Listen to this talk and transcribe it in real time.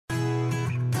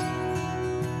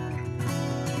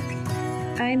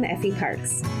I'm Effie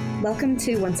Parks. Welcome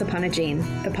to Once Upon a Gene,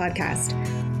 the podcast.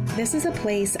 This is a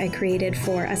place I created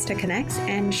for us to connect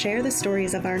and share the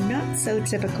stories of our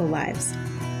not-so-typical lives.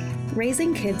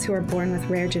 Raising kids who are born with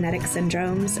rare genetic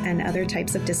syndromes and other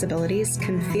types of disabilities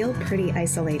can feel pretty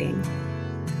isolating.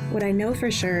 What I know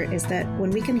for sure is that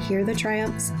when we can hear the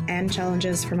triumphs and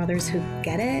challenges from others who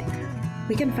get it,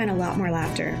 we can find a lot more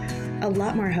laughter, a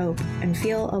lot more hope, and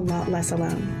feel a lot less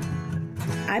alone.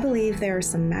 I believe there are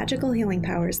some magical healing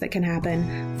powers that can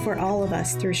happen for all of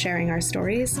us through sharing our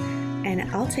stories, and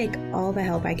I'll take all the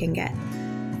help I can get.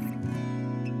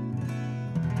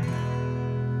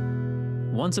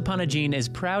 Once Upon a Gene is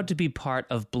proud to be part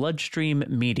of Bloodstream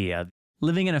Media.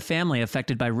 Living in a family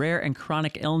affected by rare and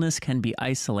chronic illness can be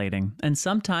isolating, and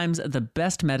sometimes the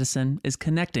best medicine is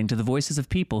connecting to the voices of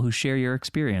people who share your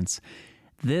experience.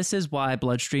 This is why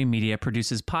Bloodstream Media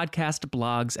produces podcasts,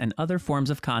 blogs, and other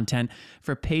forms of content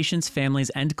for patients,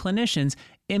 families, and clinicians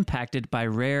impacted by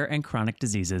rare and chronic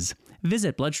diseases.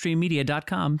 Visit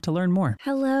bloodstreammedia.com to learn more.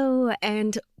 Hello,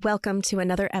 and welcome to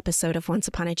another episode of Once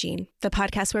Upon a Gene, the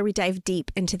podcast where we dive deep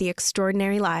into the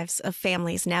extraordinary lives of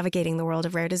families navigating the world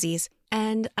of rare disease.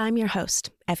 And I'm your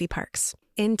host, Effie Parks.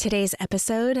 In today's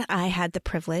episode, I had the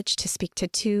privilege to speak to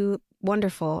two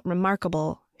wonderful,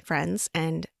 remarkable friends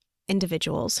and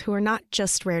individuals who are not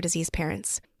just rare disease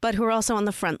parents, but who are also on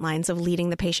the front lines of leading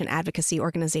the patient advocacy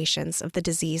organizations of the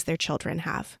disease their children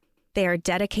have. They are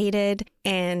dedicated,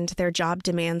 and their job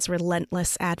demands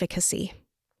relentless advocacy.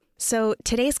 So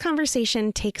today's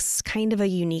conversation takes kind of a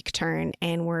unique turn,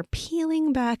 and we're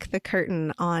peeling back the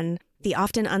curtain on the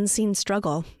often unseen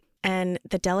struggle and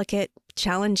the delicate,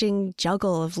 challenging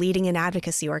juggle of leading an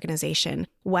advocacy organization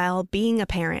while being a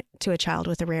parent to a child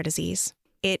with a rare disease.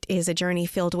 It is a journey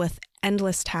filled with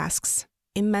endless tasks,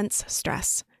 immense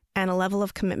stress, and a level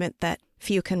of commitment that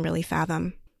few can really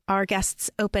fathom. Our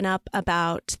guests open up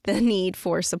about the need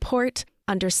for support,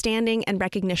 understanding, and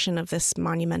recognition of this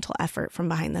monumental effort from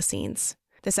behind the scenes.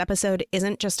 This episode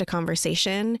isn't just a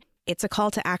conversation, it's a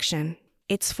call to action.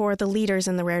 It's for the leaders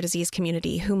in the rare disease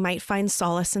community who might find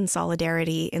solace and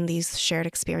solidarity in these shared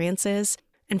experiences.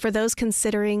 And for those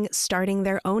considering starting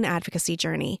their own advocacy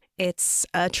journey, it's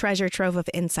a treasure trove of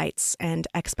insights and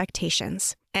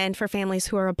expectations. And for families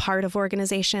who are a part of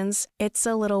organizations, it's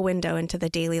a little window into the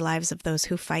daily lives of those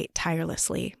who fight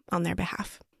tirelessly on their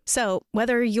behalf. So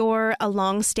whether you're a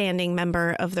long-standing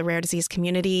member of the rare disease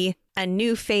community, a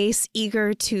new face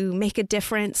eager to make a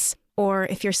difference, or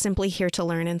if you're simply here to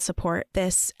learn and support,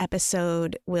 this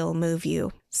episode will move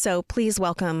you. So please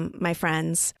welcome my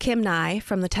friends, Kim Nye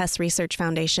from the Tess Research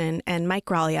Foundation and Mike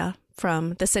Graglia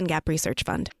from the SYNGAP Research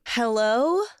Fund.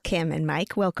 Hello, Kim and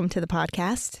Mike. Welcome to the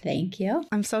podcast. Thank you.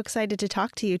 I'm so excited to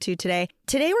talk to you two today.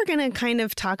 Today, we're going to kind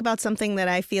of talk about something that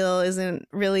I feel isn't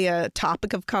really a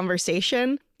topic of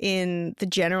conversation in the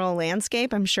general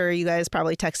landscape. I'm sure you guys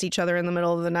probably text each other in the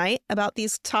middle of the night about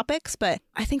these topics, but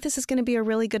I think this is going to be a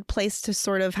really good place to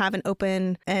sort of have an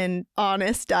open and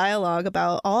honest dialogue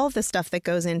about all of the stuff that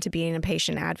goes into being a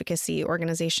patient advocacy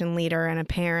organization leader and a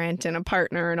parent and a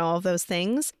partner and all of those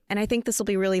things. And I think this will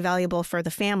be really valuable for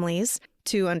the families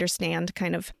to understand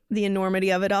kind of the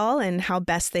enormity of it all and how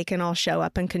best they can all show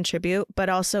up and contribute, but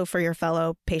also for your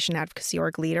fellow patient advocacy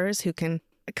org leaders who can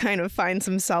kind of find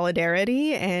some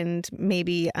solidarity and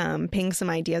maybe ping some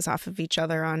ideas off of each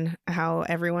other on how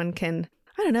everyone can,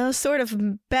 I don't know, sort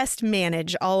of best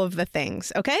manage all of the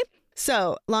things. Okay?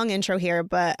 So long intro here,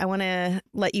 but I want to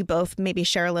let you both maybe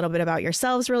share a little bit about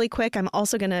yourselves really quick. I'm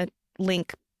also going to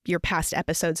link your past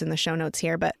episodes in the show notes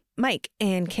here, but Mike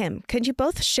and Kim, could you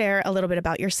both share a little bit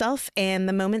about yourself and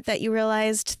the moment that you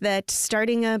realized that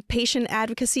starting a patient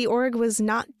advocacy org was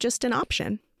not just an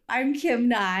option? I'm Kim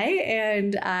Nye,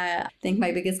 and I think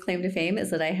my biggest claim to fame is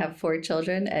that I have 4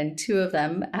 children, and 2 of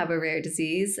them have a rare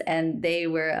disease, and they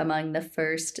were among the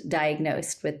first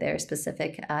diagnosed with their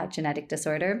specific genetic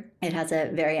disorder. It has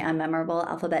a very unmemorable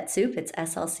alphabet soup. It's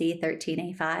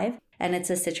SLC13A5. And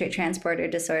it's a citrate transporter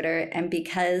disorder. And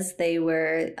because they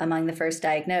were among the first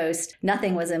diagnosed,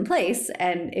 nothing was in place.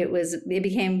 And it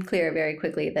became clear very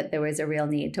quickly that there was a real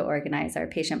need to organize our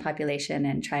patient population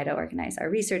and try to organize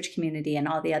our research community and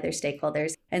all the other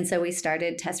stakeholders. And so we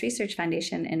started Tess Research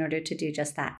Foundation in order to do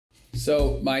just that.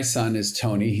 So my son is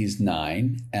Tony. He's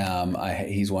 9.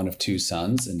 He's one of 2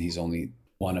 sons, and he's only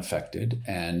one affected.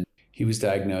 And he was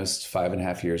diagnosed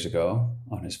 5.5 years ago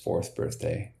on his 4th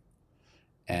birthday.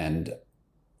 And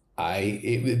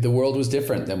the world was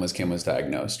different than when Kim was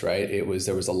diagnosed, right? There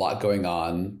was a lot going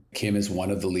on. Kim is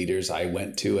one of the leaders I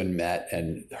went to and met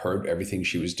and heard everything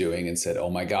she was doing and said, oh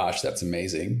my gosh, that's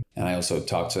amazing. And I also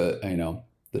talked to,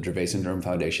 the Dravet Syndrome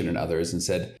Foundation and others, and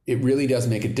said, it really does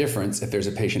make a difference if there's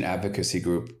a patient advocacy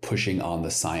group pushing on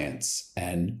the science.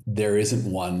 And there isn't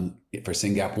one for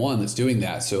SYNGAP1 that's doing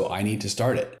that, so I need to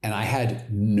start it. And I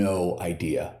had no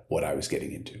idea what I was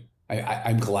getting into.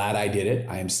 I'm glad I did it.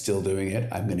 I am still doing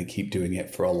it. I'm going to keep doing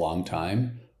it for a long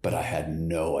time. But I had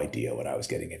no idea what I was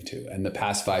getting into. And the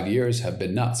past 5 years have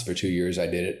been nuts. For 2 years, I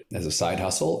did it as a side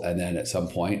hustle. And then at some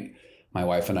point, my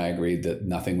wife and I agreed that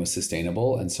nothing was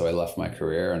sustainable. And so I left my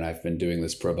career, and I've been doing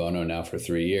this pro bono now for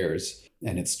 3 years.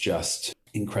 And it's just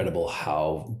incredible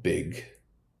how big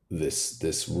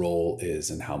this role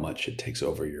is and how much it takes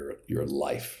over your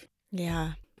life.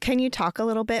 Yeah. Can you talk a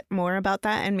little bit more about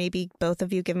that? And maybe both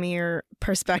of you give me your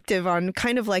perspective on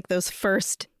kind of like those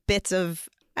first bits of,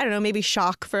 I don't know, maybe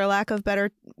shock, for lack of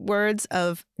better words,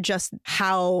 of just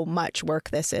how much work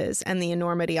this is and the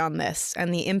enormity on this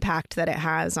and the impact that it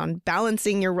has on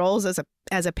balancing your roles as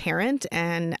a parent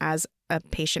and as a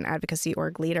patient advocacy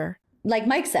org leader. Like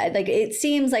Mike said, like it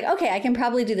seems like, okay, I can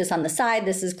probably do this on the side.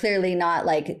 This is clearly not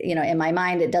like, in my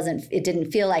mind, it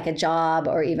didn't feel like a job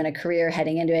or even a career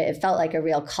heading into it. It felt like a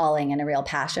real calling and a real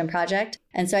passion project.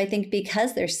 And so I think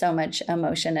because there's so much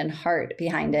emotion and heart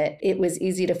behind it, it was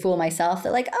easy to fool myself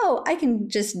that like, oh, I can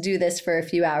just do this for a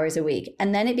few hours a week.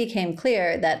 And then it became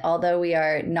clear that although we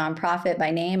are nonprofit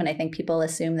by name, and I think people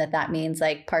assume that that means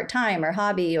like part-time or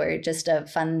hobby or just a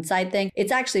fun side thing,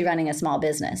 it's actually running a small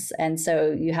business. And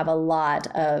so you have a lot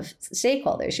of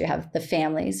stakeholders. You have the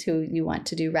families who you want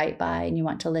to do right by and you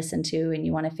want to listen to, and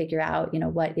you want to figure out,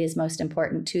 what is most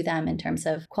important to them in terms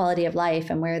of quality of life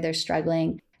and where they're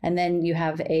struggling. And then you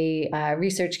have a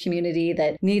research community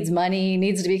that needs money,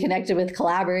 needs to be connected with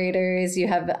collaborators. You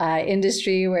have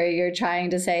industry where you're trying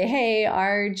to say, hey,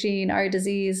 our gene, our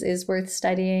disease is worth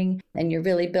studying. And you're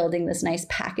really building this nice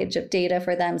package of data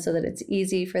for them so that it's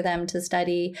easy for them to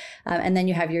study. And then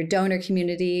you have your donor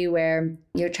community where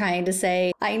you're trying to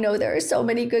say, I know there are so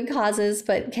many good causes,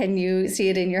 but can you see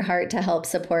it in your heart to help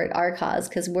support our cause?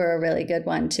 Because we're a really good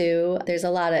one too. There's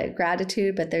a lot of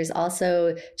gratitude, but there's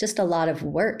also just a lot of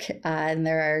work. And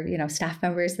there are, staff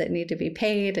members that need to be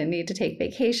paid and need to take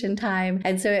vacation time.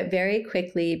 And so it very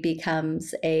quickly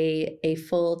becomes a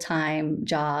full-time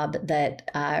job that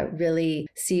really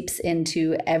seeps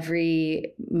into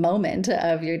every moment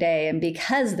of your day. And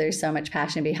because there's so much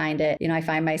passion behind it, I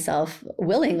find myself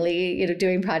willingly,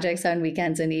 doing projects on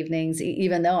weekends and evenings,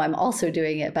 even though I'm also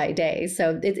doing it by day.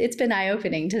 So it's been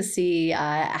eye-opening to see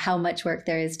how much work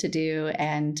there is to do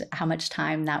and how much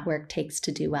time that work takes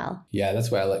to do well. Yeah, that's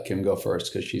why I let Kim go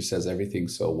first, because she says everything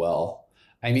so well.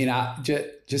 I mean,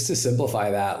 just to simplify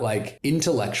that, like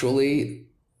intellectually,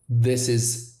 this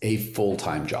is a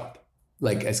full-time job,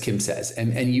 like as Kim says.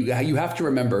 And you have to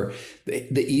remember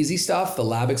the easy stuff, the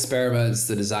lab experiments,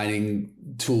 the designing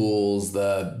tools,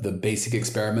 the basic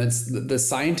experiments, the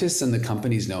scientists and the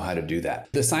companies know how to do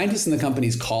that. The scientists and the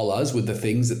companies call us with the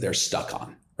things that they're stuck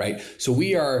on, right? So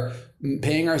we are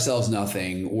paying ourselves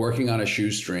nothing, working on a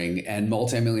shoestring, and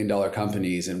multi-million-dollar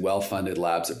companies and well-funded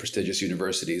labs at prestigious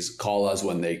universities call us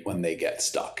when they get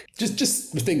stuck.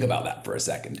 Just think about that for a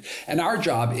second. And our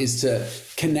job is to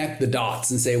connect the dots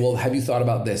and say, well, have you thought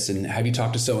about this? And have you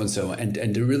talked to so-and-so?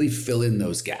 And to really fill in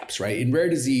those gaps, right? In rare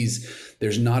disease,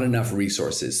 there's not enough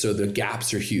resources, so the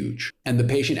gaps are huge. And the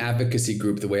patient advocacy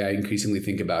group, the way I increasingly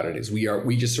think about it, is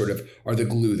we just sort of are the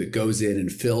glue that goes in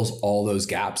and fills all those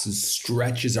gaps and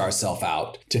stretches ourselves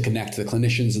out to connect the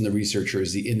clinicians and the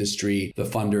researchers, the industry, the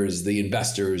funders, the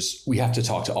investors. We have to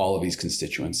talk to all of these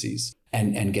constituencies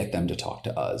and get them to talk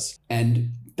to us.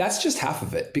 And that's just half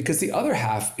of it, because the other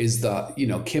half is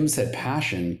Kim said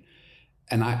passion,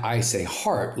 and I say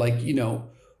heart. Like,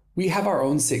 we have our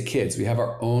own sick kids, we have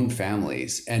our own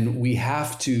families, and we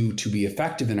have to be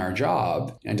effective in our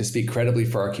job and to speak credibly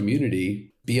for our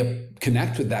community,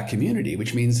 connect with that community,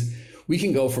 which means we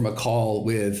can go from a call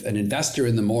with an investor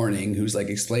in the morning who's like,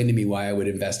 explain to me why I would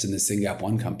invest in this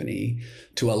SYNGAP1 company,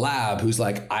 to a lab who's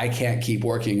like, I can't keep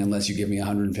working unless you give me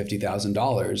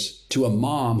 $150,000, to a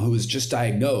mom who is just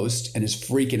diagnosed and is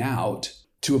freaking out,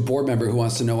 to a board member who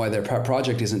wants to know why their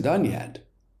project isn't done yet.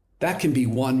 That can be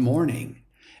one morning.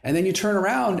 And then you turn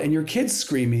around and your kid's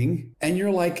screaming and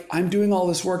you're like, I'm doing all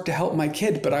this work to help my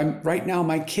kid, but right now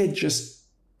my kid just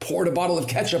poured a bottle of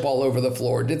ketchup all over the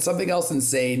floor, did something else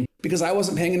insane because I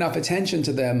wasn't paying enough attention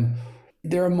to them.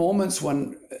 There are moments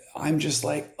when I'm just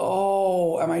like,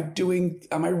 oh, am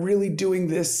I really doing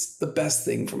this the best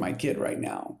thing for my kid right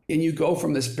now? And you go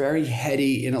from this very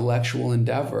heady intellectual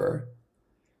endeavor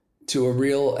to a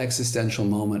real existential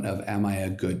moment of, am I a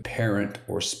good parent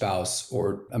or spouse,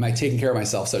 or am I taking care of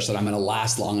myself such that I'm going to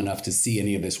last long enough to see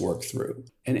any of this work through?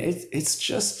 And it's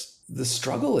just the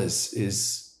struggle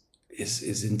is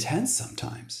intense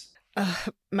sometimes.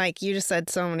 Mike, you just said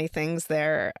so many things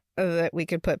there that we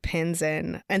could put pins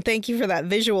in. And thank you for that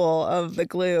visual of the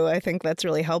glue. I think that's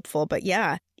really helpful. But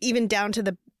yeah, even down to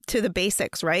the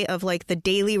basics, right? Of like the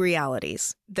daily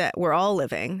realities that we're all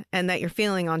living and that you're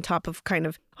feeling on top of kind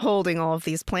of holding all of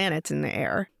these planets in the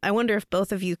air. I wonder if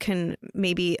both of you can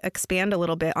maybe expand a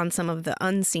little bit on some of the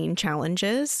unseen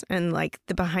challenges and like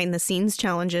the behind the scenes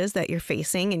challenges that you're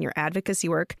facing in your advocacy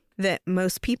work that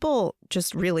most people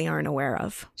just really aren't aware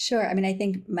of. Sure. I mean, I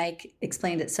think Mike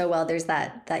explained it so well. There's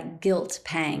that guilt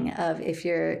pang of if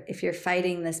you're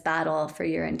fighting this battle for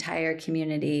your entire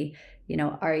community,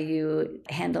 are you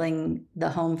handling the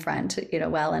home front,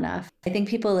 well enough? I think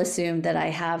people assume that I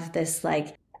have this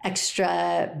like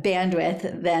extra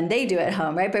bandwidth than they do at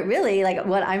home, right? But really, like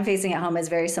what I'm facing at home is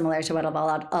very similar to what a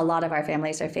lot of our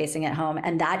families are facing at home.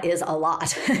 And that is a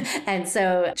lot. And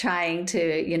so trying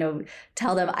to,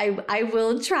 tell them I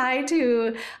will try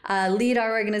to lead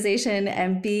our organization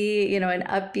and be, an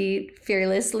upbeat,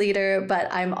 fearless leader,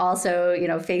 but I'm also,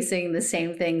 facing the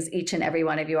same things each and every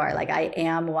one of you are. Like I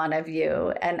am one of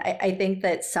you. And I think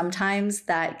that sometimes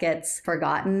that gets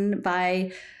forgotten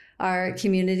by our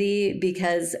community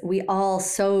because we all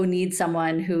so need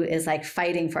someone who is like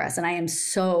fighting for us. And I am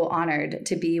so honored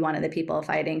to be one of the people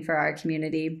fighting for our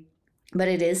community. But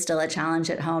it is still a challenge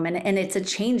at home. And it's a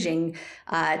changing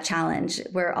challenge.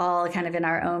 We're all kind of in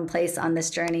our own place on this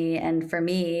journey. And for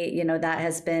me, that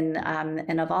has been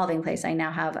an evolving place. I now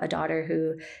have a daughter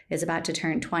who is about to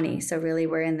turn 20. So really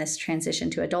we're in this transition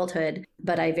to adulthood.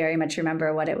 But I very much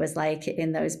remember what it was like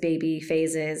in those baby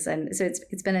phases. And so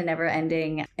it's been a never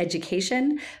ending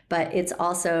education, but it's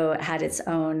also had its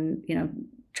own,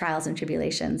 trials and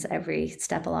tribulations every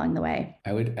step along the way.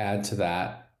 I would add to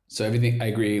that. So everything, I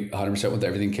agree 100% with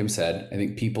everything Kim said. I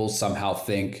think people somehow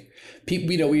think,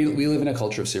 we live in a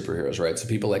culture of superheroes, right? So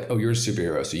people are like, oh, you're a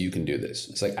superhero, so you can do this.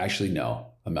 It's like, actually, no,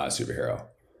 I'm not a superhero.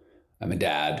 I'm a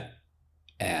dad,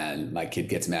 and my kid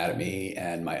gets mad at me,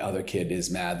 and my other kid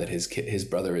is mad that his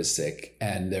brother is sick.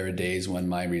 And there are days when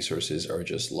my resources are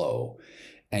just low.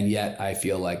 And yet I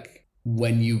feel like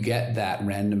when you get that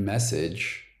random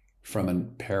message from a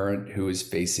parent who is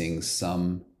facing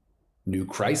some new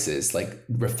crisis, like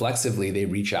reflexively, they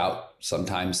reach out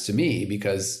sometimes to me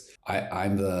because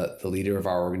I'm the leader of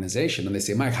our organization. And they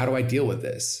say, Mike, how do I deal with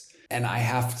this? And I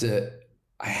have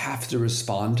to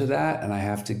respond to that, and I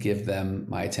have to give them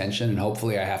my attention. And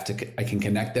hopefully I can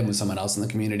connect them with someone else in the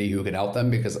community who can help them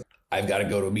because I've got to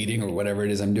go to a meeting or whatever it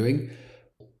is I'm doing.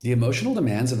 The emotional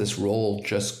demands of this role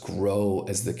just grow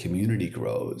as the community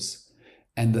grows.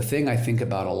 And the thing I think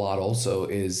about a lot also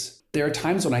is there are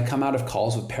times when I come out of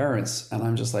calls with parents and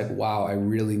I'm just like, wow, I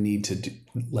really need to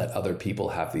let other people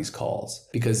have these calls,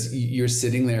 because you're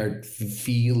sitting there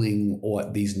feeling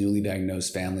what these newly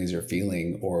diagnosed families are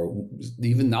feeling, or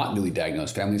even not newly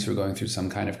diagnosed families who are going through some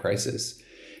kind of crisis.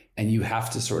 And you have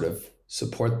to sort of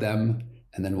support them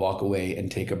and then walk away and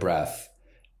take a breath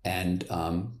and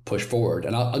push forward.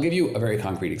 And I'll give you a very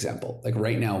concrete example. Like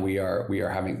right now we are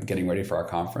getting ready for our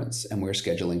conference, and we're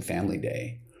scheduling family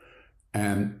day.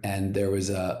 And there was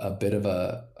a bit of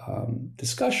a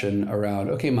discussion around,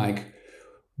 okay, Mike,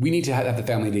 we need to have the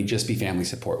family day just be family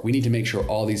support. We need to make sure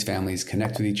all these families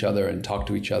connect with each other and talk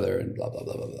to each other and blah, blah,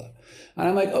 blah, blah, blah. And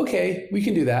I'm like, okay, we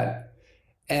can do that.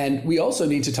 And we also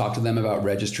need to talk to them about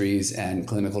registries and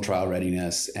clinical trial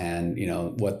readiness and,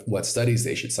 what studies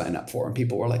they should sign up for. And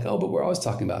people were like, oh, but we're always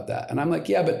talking about that. And I'm like,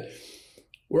 yeah, but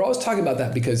we're always talking about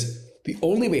that because the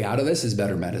only way out of this is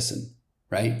better medicine,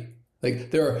 right?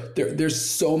 Like there's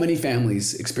so many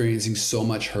families experiencing so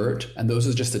much hurt, and those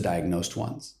are just the diagnosed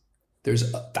ones.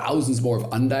 There's thousands more of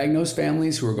undiagnosed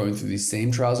families who are going through these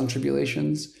same trials and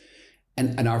tribulations.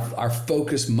 And our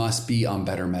focus must be on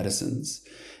better medicines.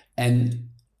 And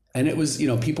it was,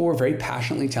 people were very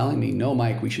passionately telling me, no,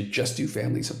 Mike, we should just do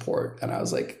family support. And I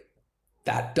was like,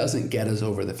 that doesn't get us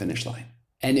over the finish line.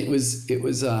 And it was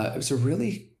a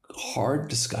really hard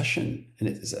discussion.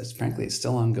 And frankly, it's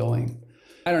still ongoing.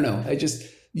 I don't know.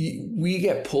 We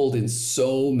get pulled in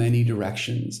so many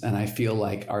directions. And I feel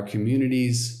like our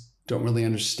communities don't really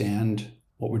understand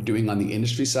what we're doing on the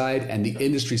industry side. And the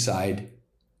industry side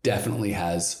definitely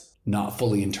has not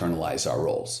fully internalized our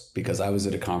roles. Because I was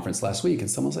at a conference last week and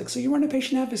someone's like, so you run a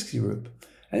patient advocacy group.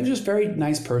 And it was just a very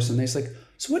nice person. They're just like,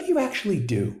 so what do you actually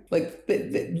do? Like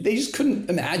they just couldn't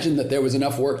imagine that there was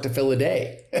enough work to fill a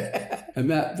day. And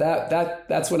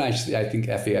that's when I think,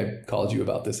 Effie, I called you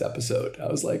about this episode. I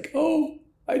was like, oh,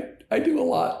 I do a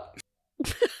lot.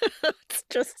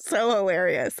 just so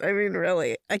hilarious. I mean,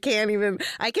 really, I can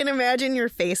imagine your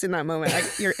face in that moment.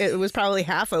 It was probably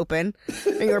half open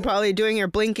and you were probably doing your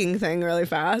blinking thing really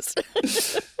fast.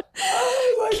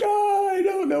 Oh my God, I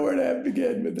don't know where to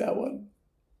begin with that one.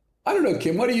 I don't know,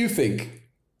 Kim, what do you think?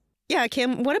 Yeah,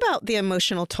 Kim, what about the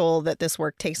emotional toll that this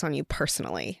work takes on you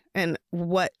personally and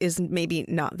what is maybe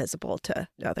not visible to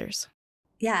others?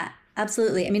 Yeah,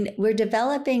 absolutely. I mean, we're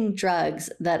developing drugs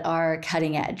that are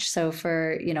cutting edge. So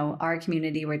for, our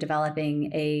community, we're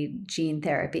developing a gene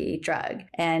therapy drug.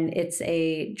 And it's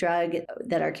a drug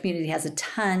that our community has a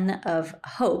ton of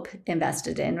hope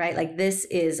invested in, right? Like this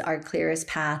is our clearest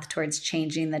path towards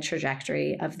changing the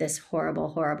trajectory of this horrible,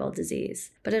 horrible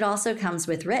disease. But it also comes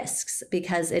with risks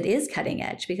because it is cutting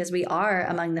edge, because we are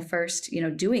among the first,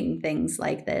 doing things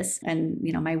like this. And,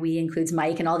 my we includes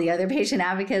Mike and all the other patient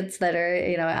advocates that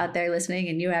are, out there listening,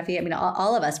 and you, Effie. I mean,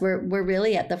 all of us, we're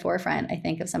really at the forefront, I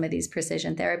think, of some of these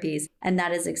precision therapies. And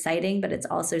that is exciting, but it's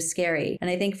also scary. And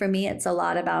I think for me, it's a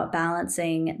lot about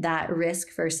balancing that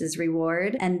risk versus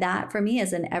reward. And that for me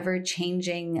is an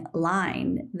ever-changing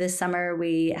line. This summer,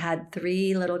 we had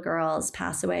 3 little girls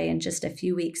pass away in just a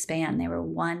few weeks span. They were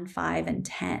 1, 5, and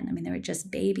 10. I mean, they were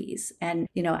just babies. And,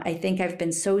 I think I've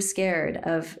been so scared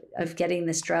of getting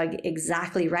this drug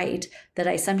exactly right that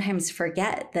I sometimes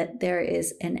forget that there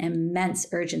is an immense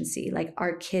urgency. Like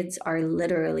our kids are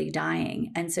literally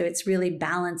dying. And so it's really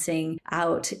balancing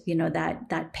out,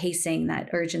 that pacing, that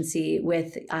urgency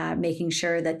with making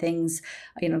sure that things,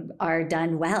 are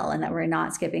done well and that we're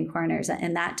not skipping corners.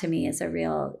 And that to me is a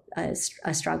real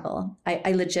a struggle.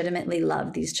 I legitimately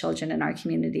love these children in our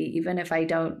community, even if I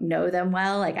don't know them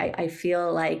well. Like I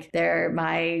feel like they're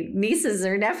my nieces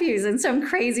or nephews in some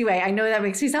crazy way. I know that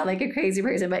makes me sound like a crazy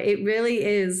person, but it really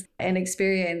is an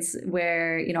experience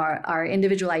where, our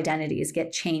individual identities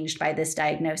get changed by this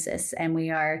diagnosis. And we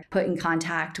are put in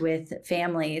contact with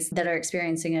families that are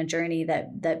experiencing a journey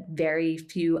that very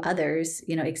few others,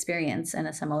 experience in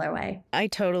a similar way. I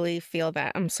totally feel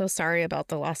that. I'm so sorry about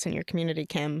the loss in your community,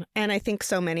 Kim. And I think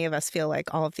so many of us feel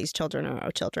like all of these children are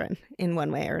our children in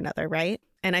one way or another, right?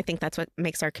 And I think that's what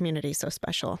makes our community so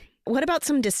special. What about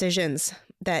some decisions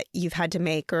that you've had to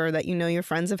make or that your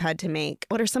friends have had to make?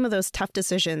 What are some of those tough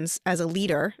decisions as a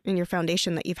leader in your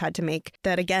foundation that you've had to make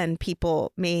that, again,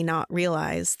 people may not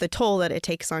realize the toll that it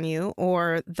takes on you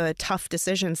or the tough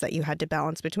decisions that you had to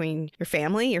balance between your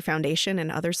family, your foundation,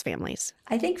 and others' families?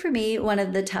 I think for me, one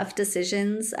of the tough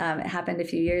decisions, it happened a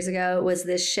few years ago, was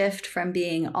this shift from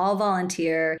being all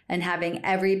volunteer and having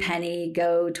every penny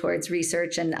go towards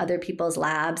research and other people's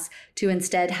labs to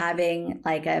instead having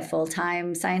like a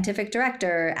full-time scientific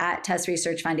director at Test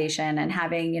Research Foundation and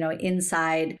having,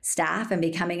 inside staff and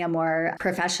becoming a more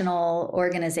professional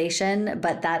organization.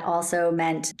 But that also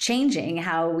meant changing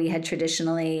how we had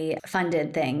traditionally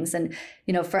funded things. And,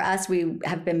 for us, we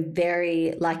have been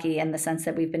very lucky in the sense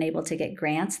that we've been able to get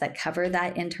grants that cover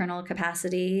that internal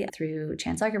capacity through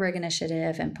Chan Zuckerberg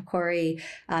Initiative and PCORI.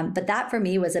 But that for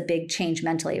me was a big change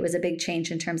mentally. It was a big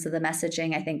change in terms of the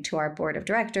messaging, I think, to our board of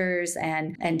directors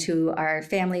and to our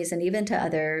families and even to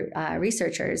other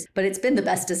researchers. But it's been the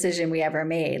best decision we ever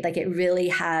made. Like it really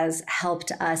has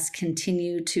helped us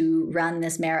continue to run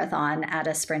this marathon at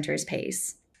a sprinter's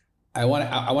pace. I want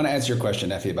to answer your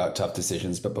question, Effie, about tough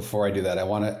decisions. But before I do that, I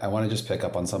want to just pick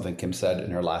up on something Kim said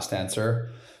in her last answer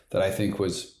that I think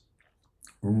was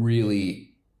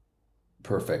really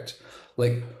perfect.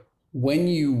 Like when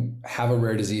you have a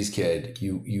rare disease kid,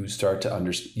 you start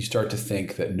to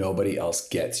think that nobody else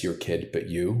gets your kid but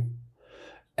you.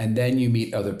 And then you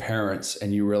meet other parents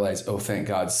and you realize, oh, thank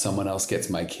God someone else gets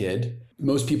my kid.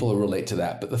 Most people will relate to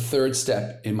that. But the third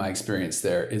step in my experience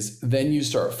there is then you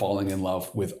start falling in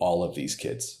love with all of these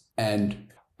kids. And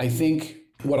I think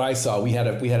what I saw, we had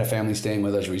a family staying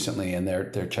with us recently and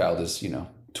their child is,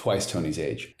 twice Tony's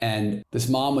age. And this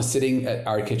mom was sitting at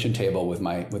our kitchen table with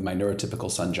my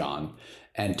neurotypical son, John.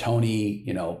 And Tony,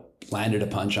 landed a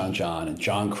punch on John and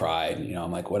John cried. And,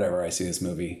 I'm like, whatever, I see this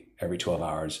movie every 12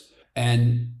 hours.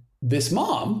 And this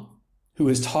mom, who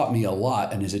has taught me a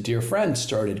lot and is a dear friend,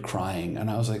 started crying. And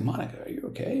I was like, Monica, are you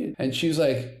okay? And she was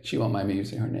like, she won't mind me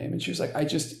using her name. And she was like, it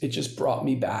just brought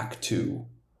me back to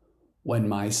when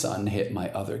my son hit my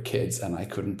other kids and I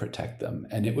couldn't protect them.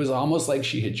 And it was almost like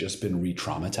she had just been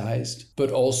re-traumatized.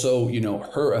 But also,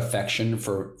 her affection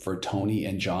for Tony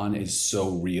and John is so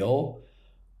real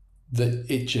that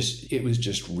it was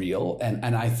just real.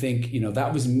 And I think,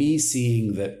 that was me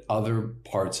seeing that other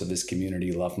parts of this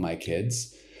community love my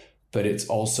kids. But it's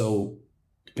also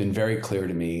been very clear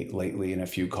to me lately in a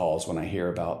few calls when I hear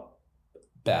about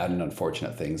bad and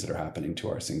unfortunate things that are happening to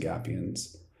our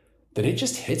Syngapians, that it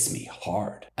just hits me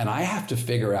hard. And I have to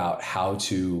figure out how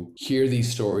to hear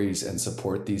these stories and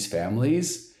support these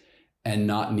families and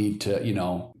not need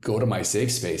to, go to my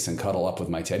safe space and cuddle up with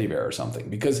my teddy bear or something.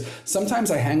 Because sometimes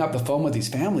I hang up the phone with these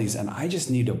families and I just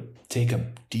need to take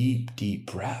a deep,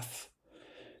 deep breath,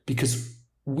 because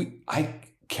I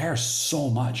care so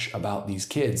much about these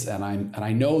kids. And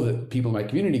I know that people in my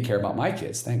community care about my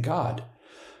kids, thank God.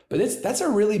 But that's a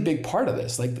really big part of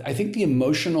this. Like, I think the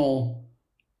emotional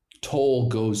toll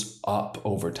goes up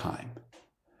over time.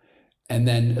 And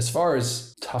then as far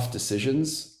as tough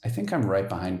decisions, I think I'm right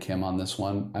behind Kim on this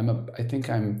one.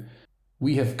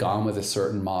 We have gone with a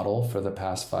certain model for the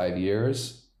past 5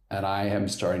 years, and I am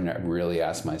starting to really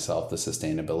ask myself the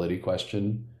sustainability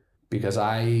question, because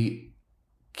I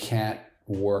can't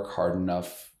work hard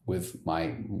enough with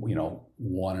my,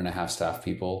 1.5 staff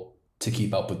people to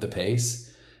keep up with the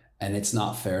pace. And it's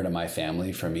not fair to my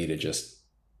family for me to just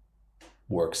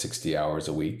work 60 hours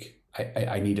a week.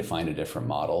 I need to find a different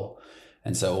model.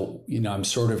 And so, I'm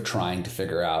sort of trying to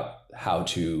figure out how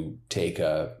to take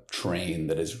a train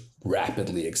that is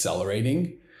rapidly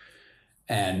accelerating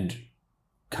and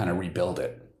kind of rebuild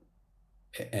it.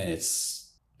 And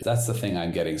that's the thing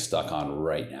I'm getting stuck on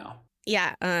right now.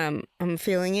 Yeah, I'm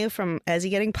feeling you from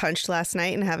Ezzy getting punched last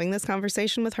night and having this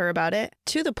conversation with her about it,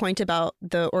 to the point about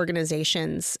the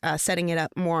organizations setting it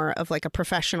up more of like a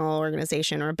professional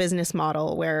organization or a business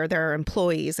model where there are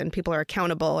employees and people are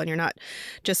accountable and you're not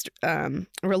just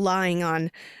relying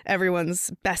on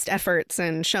everyone's best efforts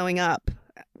and showing up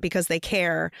because they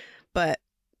care, but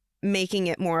making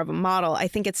it more of a model. I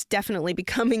think it's definitely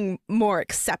becoming more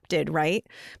accepted, right?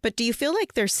 But do you feel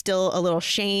like there's still a little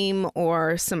shame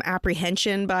or some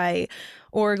apprehension by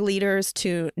org leaders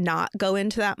to not go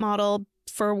into that model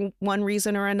for one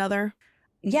reason or another?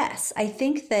 Yes, I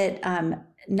think that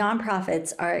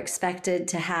nonprofits are expected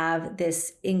to have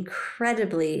this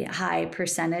incredibly high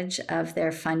percentage of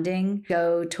their funding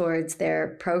go towards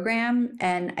their program.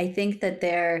 And I think that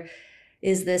there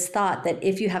is this thought that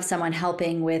if you have someone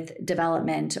helping with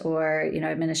development or,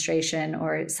 administration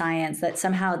or science, that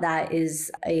somehow that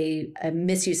is a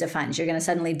misuse of funds. You're going to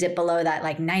suddenly dip below that,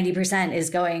 like 90%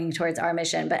 is going towards our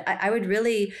mission. But I would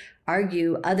really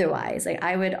argue otherwise. Like,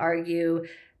 I would argue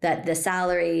that the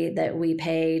salary that we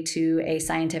pay to a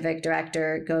scientific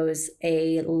director goes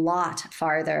a lot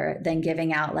farther than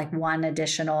giving out like one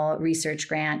additional research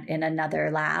grant in another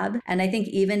lab. And I think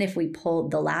even if we pulled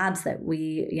the labs that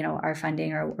we, are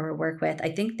funding or work with,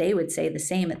 I think they would say the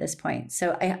same at this point.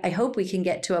 So I hope we can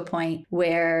get to a point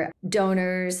where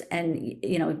donors and,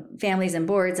 families and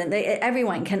boards and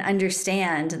everyone can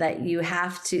understand that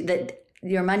that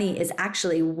your money is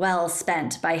actually well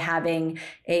spent by having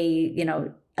a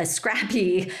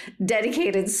scrappy,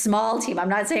 dedicated, small team. I'm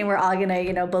not saying we're all going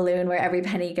to, balloon where every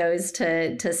penny goes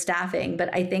to staffing,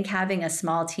 but I think having a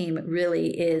small team really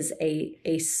is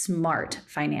a smart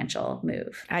financial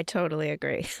move. I totally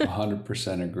agree.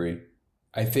 100% agree.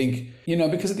 I think,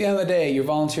 because at the end of the day, your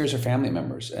volunteers are family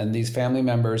members, and these family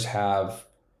members have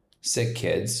sick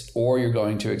kids, or you're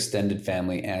going to extended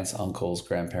family, aunts, uncles,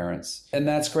 grandparents. And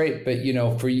that's great. But,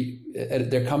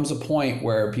 there comes a point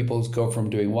where people go from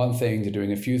doing one thing to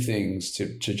doing a few things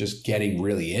to just getting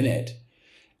really in it.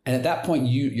 And at that point,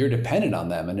 you're dependent on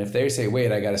them. And if they say,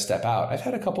 wait, I got to step out. I've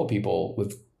had a couple of people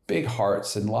with big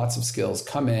hearts and lots of skills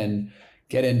come in,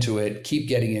 get into it, keep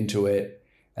getting into it.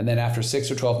 And then after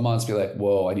 6 or 12 months, be like,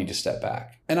 whoa, I need to step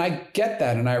back. And I get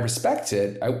that and I respect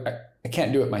it. I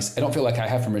can't do it myself. I don't feel like I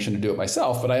have permission to do it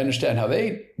myself, but I understand how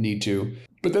they need to.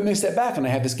 But then they step back and I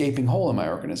have this gaping hole in my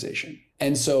organization.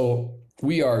 And so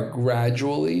we are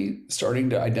gradually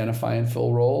starting to identify and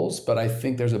fill roles. But I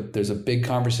think there's a big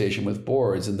conversation with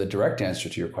boards. And the direct answer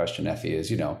to your question, Effie,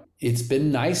 is, it's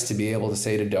been nice to be able to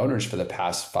say to donors for the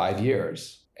past 5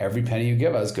 years, every penny you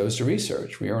give us goes to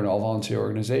research. We are an all volunteer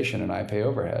organization and I pay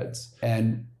overheads.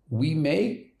 And we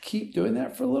may keep doing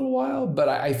that for a little while, but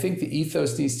I think the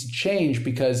ethos needs to change,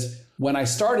 because when I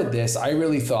started this, I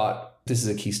really thought, this is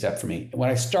a key step for me. When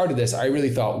I started this, I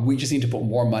really thought we just need to put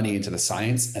more money into the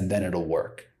science and then it'll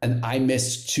work. And I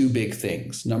missed two big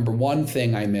things. Number one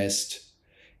thing I missed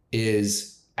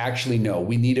is actually, no,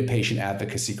 we need a patient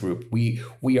advocacy group. We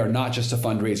are not just a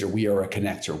fundraiser, we are a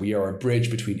connector. We are a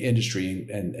bridge between industry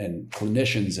and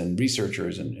clinicians and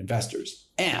researchers and investors.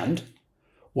 And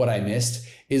what I missed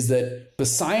is that the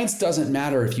science doesn't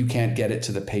matter if you can't get it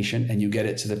to the patient, and you get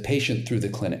it to the patient through the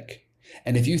clinic.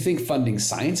 And if you think funding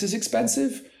science is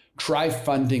expensive, try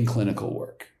funding clinical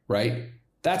work, right?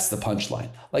 That's the punchline.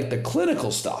 Like, the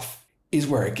clinical stuff is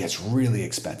where it gets really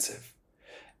expensive.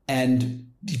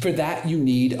 And For that, you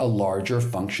need a larger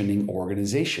functioning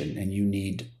organization and you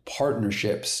need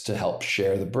partnerships to help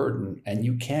share the burden. And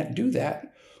you can't do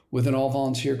that with an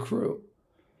all-volunteer crew.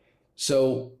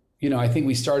 So, I think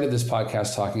we started this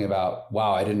podcast talking about,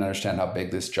 wow, I didn't understand how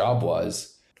big this job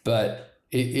was. But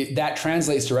that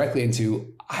translates directly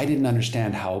into, I didn't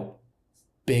understand how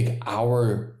big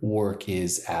our work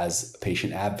is as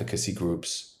patient advocacy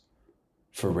groups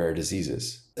for rare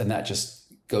diseases. And that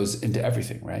just goes into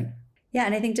everything, right? Yeah.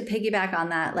 And I think to piggyback on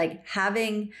that, like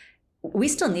we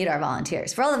still need our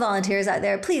volunteers. For all the volunteers out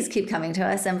there, please keep coming to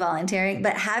us and volunteering,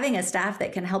 but having a staff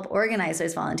that can help organize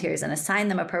those volunteers and assign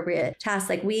them appropriate tasks.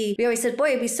 Like we always said, boy,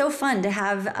 it'd be so fun to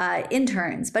have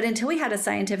interns. But until we had a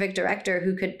scientific director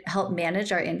who could help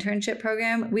manage our internship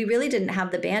program, we really didn't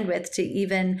have the bandwidth to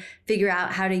even figure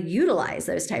out how to utilize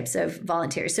those types of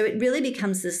volunteers. So it really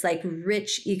becomes this like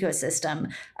rich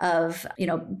ecosystem of,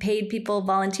 paid people,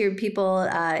 volunteer people.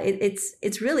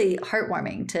 It's really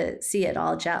heartwarming to see it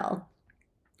all gel.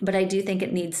 But I do think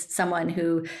it needs someone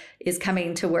who is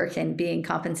coming to work and being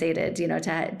compensated,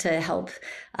 to help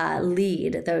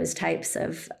lead those types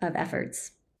of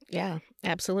efforts. Yeah,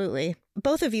 absolutely.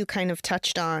 Both of you kind of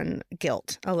touched on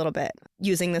guilt a little bit,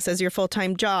 using this as your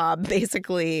full-time job,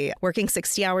 basically working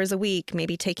 60 hours a week,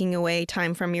 maybe taking away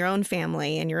time from your own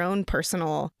family and your own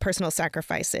personal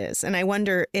sacrifices. And I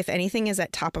wonder if anything is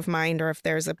at top of mind or if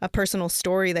there's a personal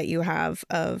story that you have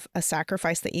of a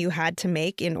sacrifice that you had to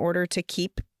make in order to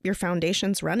keep your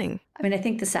foundations running. I mean, I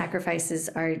think the sacrifices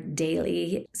are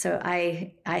daily. So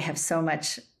I have so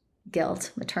much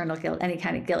guilt, maternal guilt, any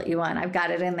kind of guilt you want. I've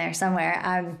got it in there somewhere.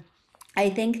 I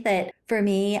think that for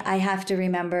me, I have to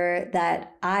remember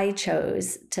that I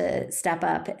chose to step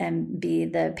up and be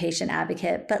the patient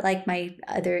advocate. But like my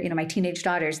other, my teenage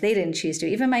daughters, they didn't choose to.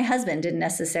 Even my husband didn't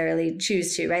necessarily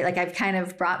choose to, right? Like I've kind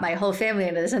of brought my whole family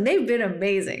into this and they've been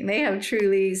amazing. They have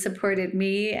truly supported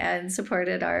me and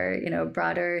supported our,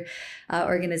 broader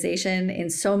organization in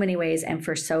so many ways and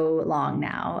for so long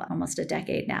now, almost a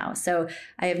decade now. So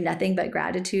I have nothing but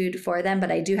gratitude for them.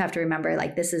 But I do have to remember,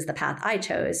 like, this is the path I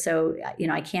chose. So,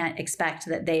 I can't expect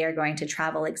that they are going to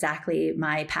travel exactly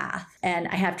my path. And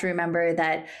I have to remember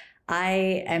that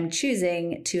I am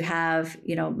choosing to have,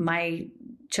 my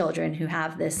children who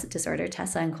have this disorder,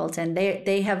 Tessa and Colton,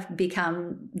 they have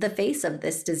become the face of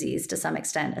this disease to some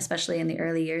extent, especially in the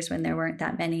early years when there weren't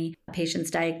that many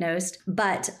patients diagnosed.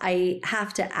 But I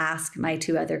have to ask my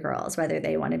two other girls whether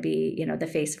they want to be, the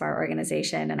face of our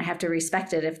organization. And I have to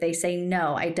respect it if they say,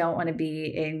 no, I don't want to be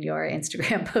in your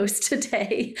Instagram post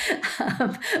today,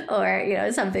 or,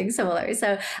 something similar.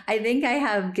 So I think I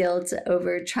have guilt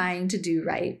over trying to do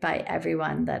right by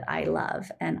everyone that I love.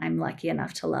 And I'm lucky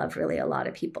enough to love really a lot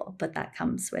of people, but that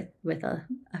comes with a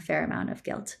fair amount of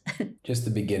guilt. Just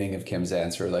the beginning of Kim's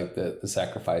answer, like the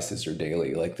sacrifices are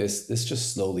daily, like this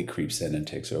just slowly creeps in and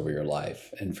takes over your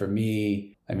life. And for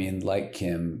me, I mean, like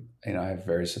Kim, I have a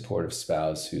very supportive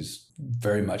spouse who's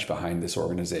very much behind this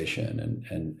organization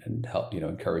and help,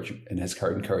 encourage and has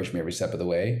encouraged me every step of the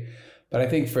way. But I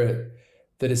think for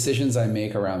the decisions I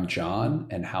make around John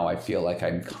and how I feel like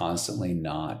I'm constantly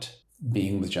not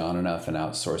being with John enough and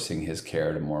outsourcing his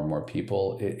care to more and more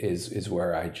people is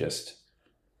where I'm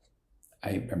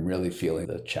really feeling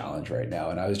the challenge right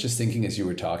now. And I was just thinking as you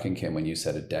were talking, Kim, when you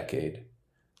said a decade,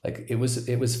 like it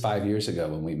was 5 years ago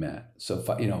when we met. So,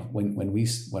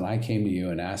 when I came to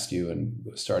you and asked you and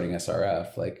starting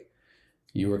SRF, like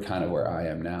you were kind of where I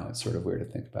am now. It's sort of weird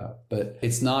to think about, but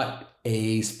it's not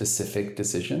a specific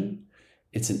decision.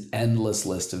 It's an endless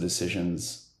list of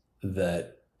decisions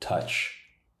that touch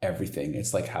everything.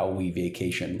 It's like how we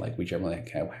vacation, like we generally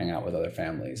hang out with other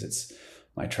families. It's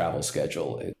my travel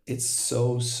schedule. It's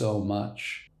so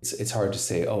much. It's hard to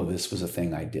say, oh, this was a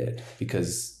thing I did,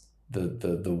 because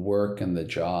the work and the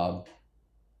job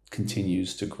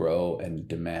continues to grow and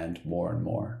demand more and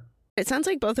more. It sounds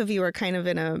like both of you are kind of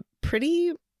in a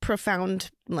pretty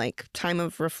profound time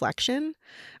of reflection,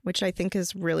 which I think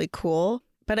is really cool.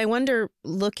 But I wonder,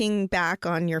 looking back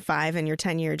on your 5 and your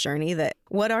 10-year journey, that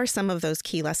what are some of those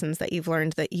key lessons that you've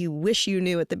learned that you wish you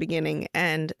knew at the beginning?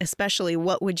 And especially,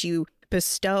 what would you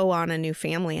bestow on a new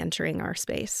family entering our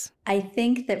space? I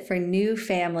think that for new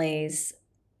families,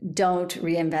 don't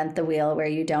reinvent the wheel where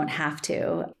you don't have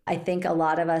to. I think a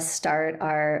lot of us start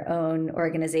our own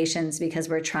organizations because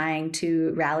we're trying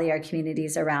to rally our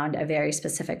communities around a very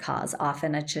specific cause,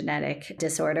 often a genetic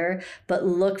disorder, but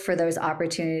look for those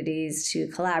opportunities to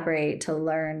collaborate, to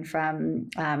learn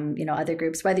from, other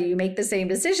groups. Whether you make the same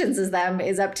decisions as them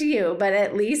is up to you, but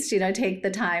at least, take the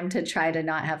time to try to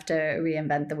not have to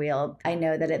reinvent the wheel. I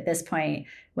know that at this point,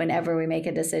 whenever we make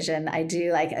a decision, I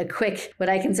do like a quick, what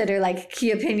I consider like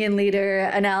key opinion leader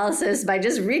analysis by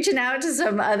just reaching out to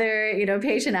some other,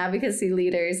 patient advocacy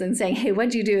leaders and saying, hey,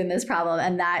 what'd you do in this problem?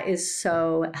 And that is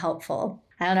so helpful.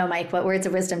 I don't know, Mike, what words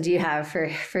of wisdom do you have for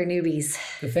newbies?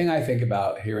 The thing I think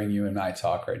about hearing you and I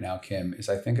talk right now, Kim, is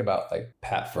I think about like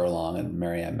Pat Furlong and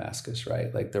Marianne Maskus,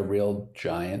 right? Like the real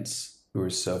giants who are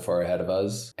so far ahead of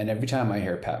us. And every time I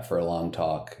hear Pat Furlong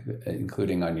talk,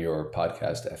 including on your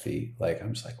podcast, Effie, like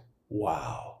I'm just like,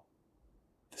 wow,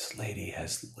 this lady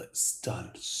has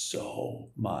done so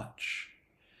much.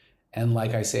 And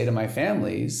like I say to my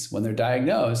families, when they're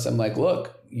diagnosed, I'm like,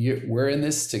 look, we're in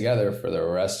this together for the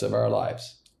rest of our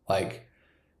lives. Like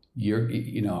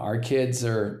our kids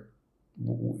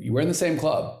we're in the same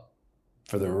club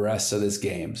for the rest of this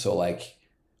game. So like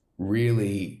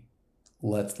really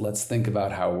let's think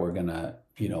about how we're gonna,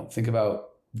 think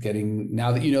about getting,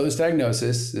 now that you know this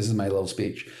diagnosis, this is my little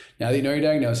speech. Now that you know your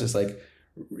diagnosis, like,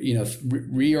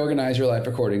 reorganize your life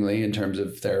accordingly in terms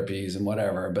of therapies and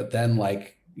whatever. But then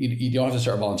like, you don't have to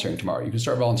start volunteering tomorrow. You can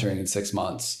start volunteering in 6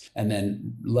 months, and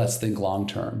then let's think long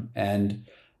term. And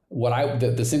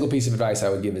the single piece of advice I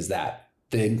would give is that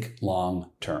think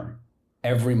long term.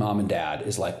 Every mom and dad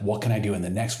is like, what can I do in the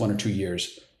next 1 or 2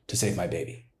 years to save my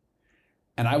baby?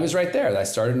 And I was right there. I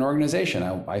started an organization.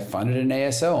 I funded an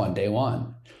ASO on day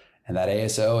one. And that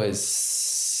ASO is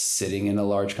sitting in a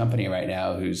large company right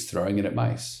now who's throwing it at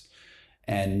mice.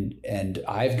 And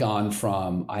I've gone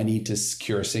from, I need to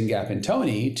cure SYNGAP in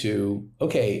Tony to,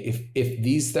 okay, if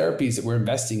these therapies that we're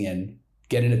investing in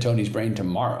get into Tony's brain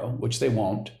tomorrow, which they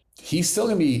won't, he's still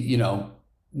going to be,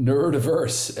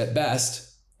 neurodiverse at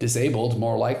best, disabled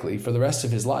more likely for the rest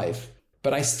of his life.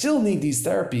 But I still need these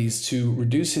therapies to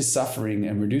reduce his suffering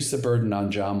and reduce the burden on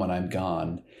John when I'm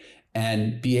gone,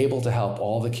 and be able to help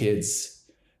all the kids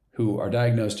who are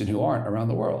diagnosed and who aren't around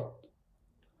the world.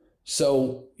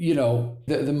 So, the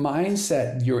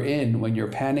mindset you're in when you're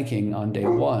panicking on day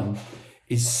one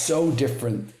is so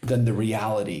different than the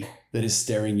reality that is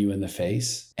staring you in the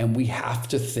face. And we have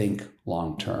to think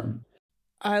long term.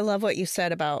 I love what you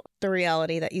said about the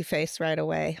reality that you face right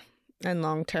away and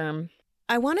long term.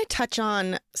 I want to touch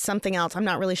on something else. I'm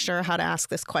not really sure how to ask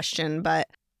this question, but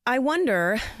I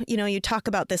wonder, you talk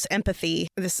about this empathy,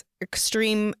 this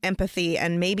extreme empathy,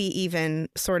 and maybe even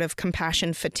sort of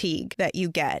compassion fatigue that you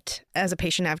get as a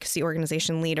patient advocacy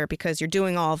organization leader, because you're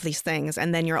doing all of these things,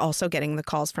 and then you're also getting the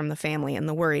calls from the family and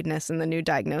the worriedness and the new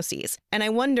diagnoses. And I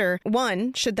wonder,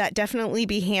 one, should that definitely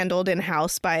be handled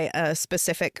in-house by a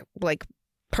specific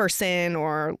person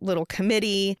or little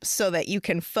committee so that you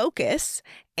can focus?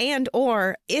 And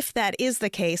or if that is the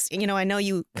case, I know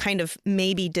you kind of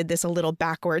maybe did this a little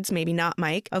backwards, maybe not,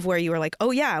 Mike, of where you were like,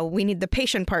 oh yeah, we need the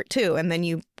patient part too. And then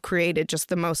you created just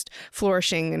the most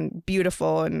flourishing and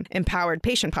beautiful and empowered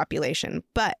patient population.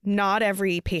 But not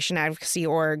every patient advocacy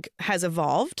org has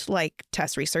evolved like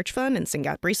TESS Research Fund and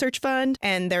SYNGAP Research Fund.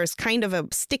 And there's kind of a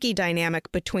sticky dynamic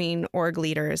between org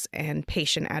leaders and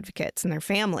patient advocates and their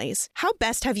families. How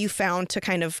best have you found to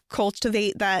kind of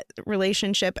cultivate that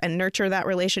relationship and nurture that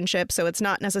relationship so it's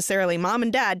not necessarily mom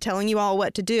and dad telling you all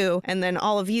what to do and then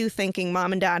all of you thinking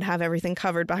mom and dad have everything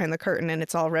covered behind the curtain and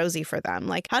it's all rosy for them?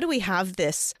 Like, how do we have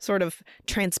this sort of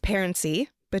transparency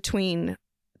between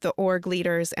the org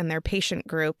leaders and their patient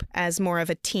group as more of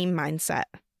a team mindset?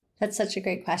 That's such a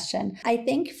great question. I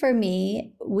think for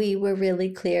me, we were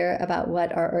really clear about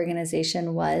what our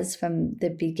organization was from the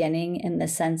beginning, in the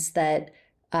sense that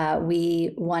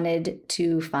we wanted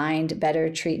to find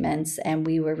better treatments, and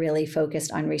we were really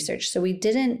focused on research. So we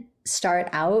didn't start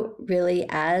out really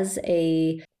as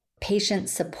a patient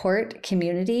support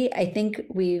community. I think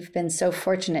we've been so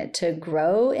fortunate to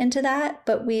grow into that,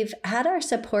 but we've had our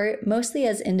support mostly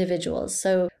as individuals.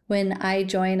 So when I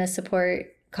join a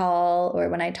support call or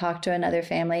when I talk to another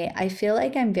family, I feel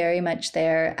like I'm very much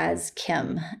there as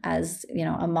Kim, as,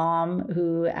 a mom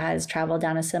who has traveled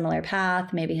down a similar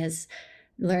path, maybe has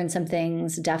learned some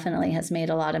things, definitely has made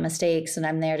a lot of mistakes, and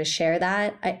I'm there to share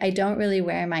that. I don't really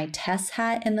wear my TESS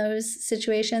hat in those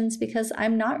situations because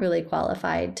I'm not really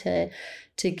qualified to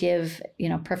give,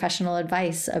 professional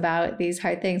advice about these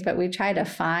hard things, but we try to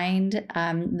find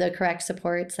the correct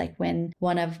supports. Like when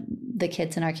one of the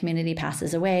kids in our community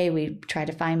passes away, we try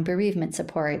to find bereavement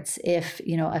supports. If,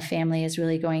 a family is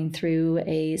really going through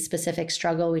a specific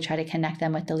struggle, we try to connect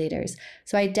them with the leaders.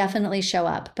 So I definitely show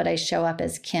up, but I show up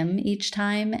as Kim each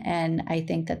time. And I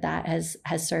think that has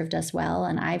served us well.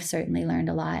 And I've certainly learned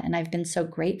a lot. And I've been so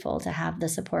grateful to have the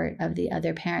support of the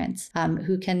other parents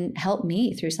who can help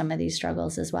me through some of these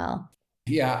struggles as well.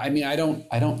 Yeah, I mean, I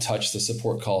don't touch the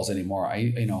support calls anymore.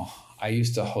 I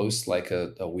used to host like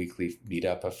a weekly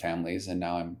meetup of families, and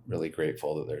now I'm really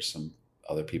grateful that there's some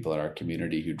other people in our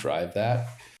community who drive that.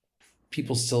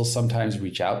 People still sometimes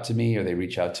reach out to me, or they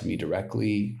reach out to me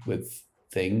directly with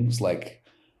things like,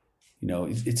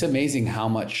 it's amazing how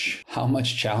much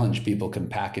challenge people can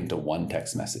pack into one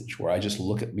text message, where I just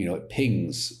look at, it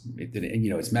pings, and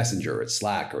it's Messenger, it's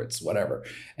Slack, or it's whatever.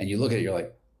 And you look at it, you're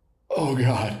like, oh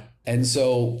God. And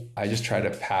so I just try to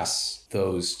pass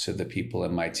those to the people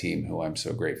in my team who I'm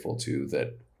so grateful to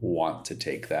that want to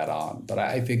take that on. But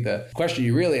I think the question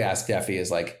you really asked, Effie,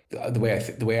 is like the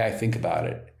way I think about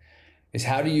it is,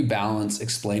 how do you balance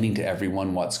explaining to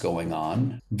everyone what's going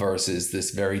on versus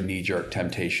this very knee-jerk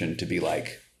temptation to be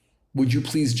like, would you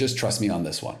please just trust me on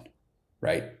this one,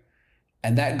 right?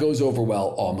 And that goes over well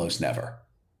almost never,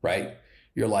 right?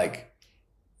 You're like,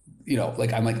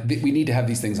 I'm like, we need to have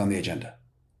these things on the agenda.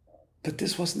 But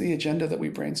this wasn't the agenda that we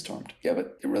brainstormed. Yeah,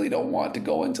 but I really don't want to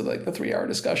go into like the 3-hour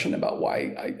discussion about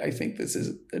why I think this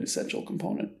is an essential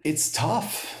component. It's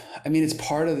tough. I mean, it's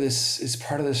part of this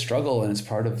struggle, and it's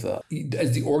part of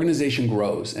as the organization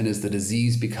grows and as the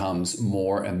disease becomes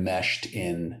more enmeshed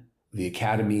in the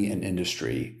academy and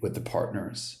industry with the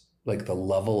partners, like the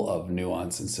level of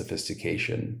nuance and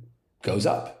sophistication goes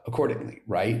up accordingly,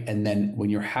 right? And then when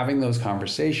you're having those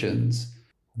conversations,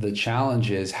 the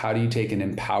challenge is, how do you take an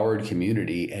empowered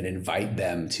community and invite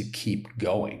them to keep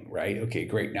going, right? Okay,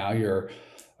 great. Now you're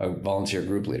a volunteer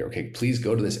group leader. Okay, please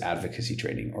go to this advocacy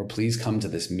training, or please come to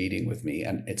this meeting with me.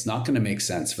 And it's not going to make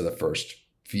sense for the first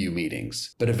few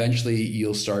meetings, but eventually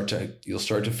you'll start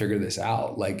to figure this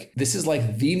out. Like, this is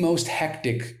like the most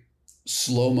hectic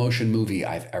slow motion movie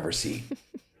I've ever seen.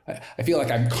 I feel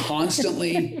like I'm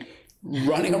constantly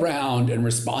running around and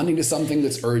responding to something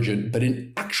that's urgent. But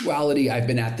in actuality, I've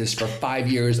been at this for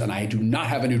 5 years and I do not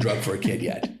have a new drug for a kid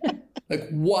yet.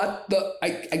 Like,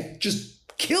 I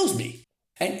just kills me.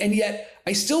 And yet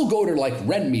I still go to like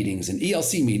REN meetings and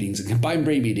ELC meetings and combined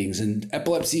brain meetings and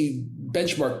epilepsy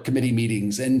benchmark committee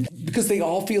meetings. And because they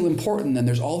all feel important, and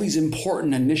there's all these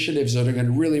important initiatives that are going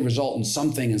to really result in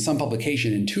something in some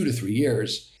publication in 2 to 3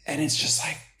 years. And it's just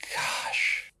like,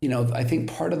 I think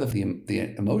part of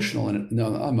the emotional and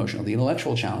not emotional, the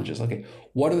intellectual challenges. Okay,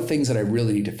 what are the things that I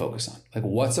really need to focus on? Like,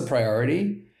 what's a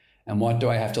priority, and what do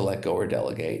I have to let go or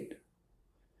delegate?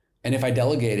 And if I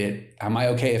delegate it, am I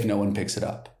okay if no one picks it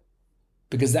up?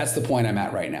 Because that's the point I'm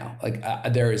at right now. Like,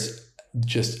 there is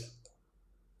just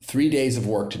 3 days of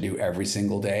work to do every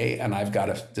single day, and I've got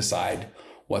to decide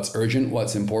what's urgent,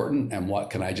 what's important, and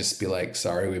what can I just be like,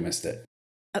 sorry, we missed it.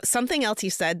 Something else you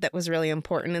said that was really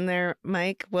important in there,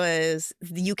 Mike, was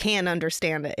you can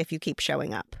understand it if you keep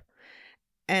showing up.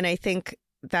 And I think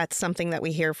that's something that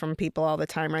we hear from people all the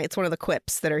time, right? It's one of the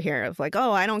quips that are here of like,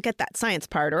 oh, I don't get that science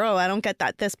part, or, oh, I don't get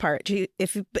this part.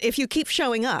 If you keep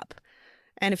showing up,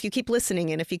 and if you keep listening,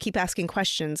 and if you keep asking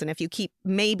questions, and if you keep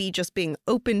maybe just being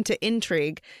open to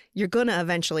intrigue, you're going to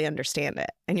eventually understand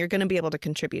it, and you're going to be able to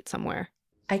contribute somewhere.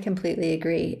 I completely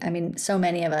agree. I mean, so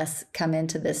many of us come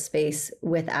into this space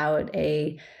without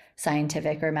a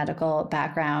scientific or medical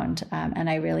background. And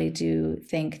I really do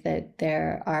think that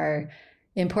there are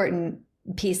important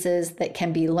pieces that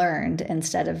can be learned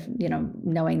instead of,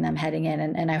 knowing them heading in.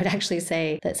 And I would actually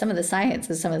say that some of the science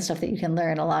is some of the stuff that you can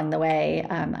learn along the way.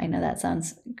 I know that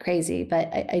sounds crazy, but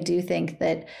I do think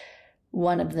that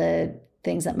one of the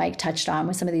things that Mike touched on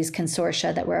with some of these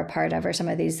consortia that we're a part of, or some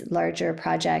of these larger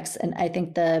projects. And I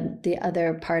think the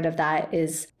other part of that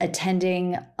is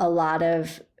attending a lot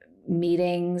of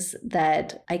meetings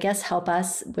that I guess help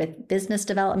us with business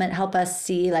development, help us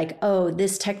see like, oh,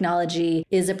 this technology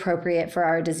is appropriate for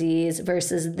our disease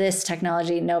versus this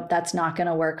technology. Nope, that's not going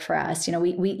to work for us.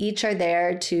 We each are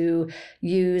there to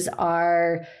use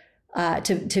our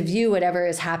to view whatever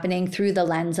is happening through the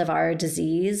lens of our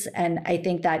disease. And I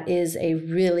think that is a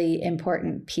really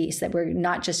important piece, that we're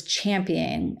not just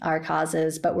championing our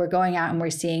causes, but we're going out and we're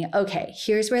seeing, okay,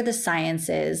 here's where the science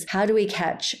is. How do we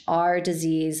catch our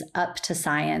disease up to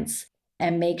science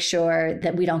and make sure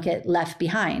that we don't get left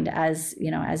behind as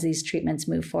these treatments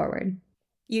move forward?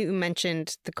 You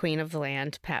mentioned the queen of the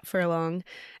land, Pat Furlong,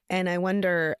 and I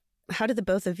wonder, how do the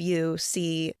both of you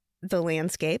see the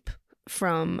landscape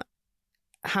from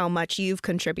how much you've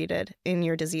contributed in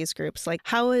your disease groups? Like,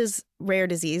 how is rare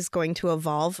disease going to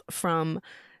evolve from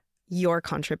your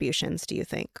contributions, do you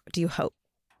think? Do you hope?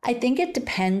 I think it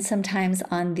depends sometimes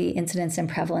on the incidence and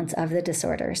prevalence of the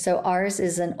disorder. So ours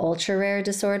is an ultra rare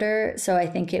disorder. So I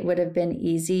think it would have been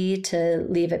easy to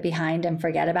leave it behind and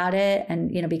forget about it.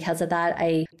 And, because of that,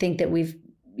 I think that we've,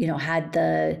 had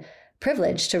the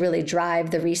privilege to really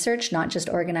drive the research, not just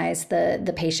organize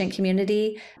the patient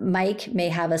community. Mike may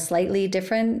have a slightly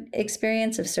different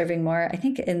experience of serving more. I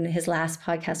think in his last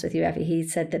podcast with you, Effie, he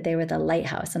said that they were the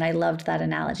lighthouse, and I loved that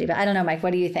analogy. But I don't know, Mike,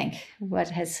 what do you think? What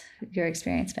has your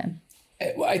experience been?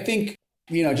 I think,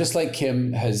 just like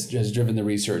Kim has driven the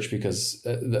research because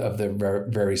of the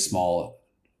very small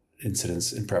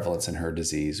incidence and prevalence in her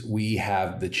disease, we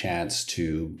have the chance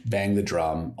to bang the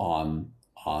drum on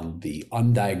the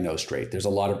undiagnosed rate. There's a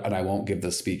lot of, and I won't give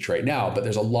the speech right now, but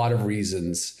there's a lot of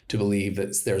reasons to believe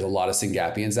that there's a lot of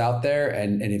Syngapians out there.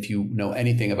 And if you know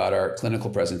anything about our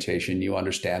clinical presentation, you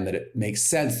understand that it makes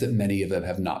sense that many of them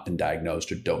have not been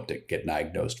diagnosed or don't get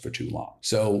diagnosed for too long.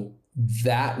 So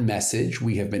that message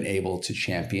we have been able to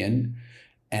champion.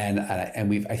 And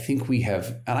I think we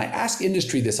have, and I ask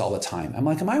industry this all the time. I'm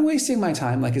like, am I wasting my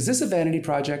time? Like, is this a vanity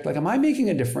project? Like, am I making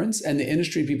a difference? And the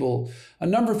industry people, a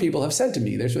number of people have said to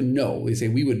me, no, they say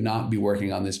we would not be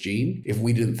working on this gene if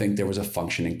we didn't think there was a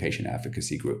functioning patient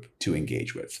advocacy group to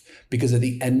engage with. Because at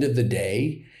the end of the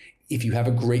day, if you have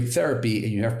a great therapy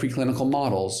and you have preclinical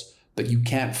models, but you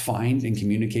can't find and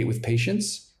communicate with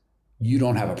patients, you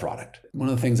don't have a product. One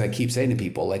of the things I keep saying to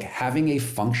people, like having a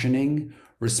functioning,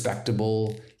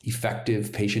 respectable,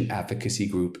 effective patient advocacy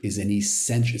group is an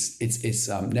essential, it's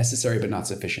necessary but not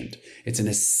sufficient. It's an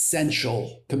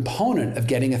essential component of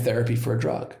getting a therapy for a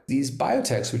drug. These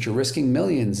biotechs, which are risking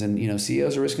millions and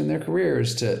CEOs are risking their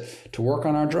careers to work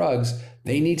on our drugs,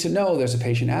 they need to know there's a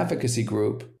patient advocacy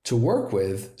group to work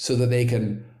with so that they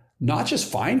can not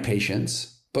just find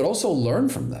patients, but also learn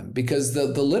from them, because the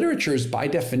literature is by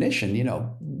definition,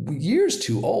 years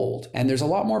too old. And there's a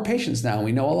lot more patients now.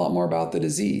 We know a lot more about the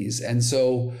disease. And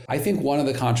so I think one of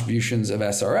the contributions of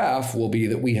SRF will be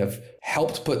that we have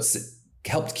helped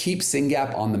keep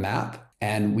SYNGAP on the map.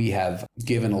 And we have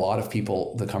given a lot of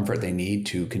people the comfort they need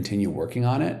to continue working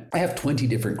on it. I have 20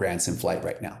 different grants in flight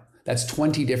right now. That's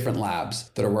 20 different labs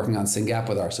that are working on SYNGAP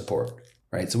with our support.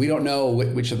 Right. So we don't know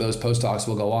which of those postdocs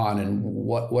will go on and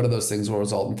what of those things will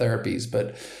result in therapies,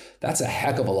 but that's a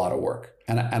heck of a lot of work.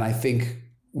 And I think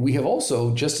we have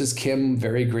also, just as Kim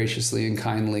very graciously and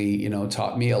kindly,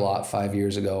 taught me a lot 5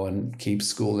 years ago and keeps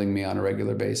schooling me on a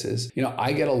regular basis.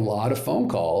 I get a lot of phone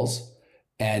calls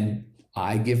and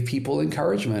I give people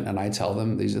encouragement and I tell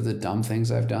them, these are the dumb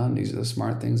things I've done. These are the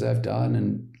smart things I've done.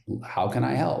 And how can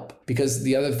I help? Because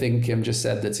the other thing Kim just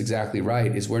said that's exactly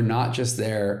right is we're not just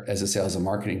there as a sales and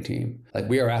marketing team. Like,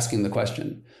 we are asking the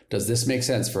question, does this make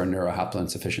sense for a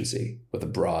neurohaploinsufficiency with a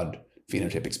broad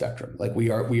phenotypic spectrum? Like, we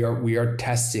are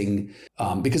testing,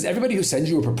 because everybody who sends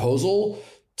you a proposal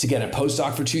to get a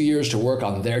postdoc for 2 years to work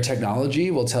on their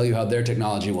technology will tell you how their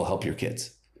technology will help your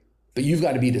kids. But you've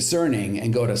got to be discerning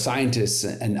and go to scientists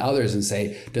and others and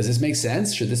say, does this make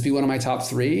sense? Should this be one of my top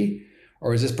 3?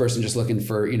 Or is this person just looking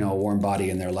for, a warm body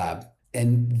in their lab?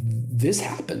 And this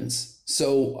happens.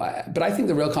 So, but I think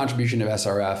the real contribution of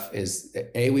SRF is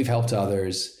A, we've helped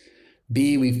others.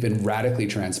 B, we've been radically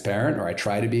transparent, or I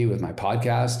try to be with my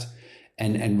podcast,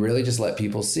 and really just let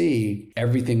people see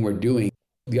everything we're doing.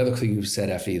 The other thing you said,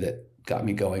 Effie, that got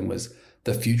me going was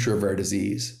the future of rare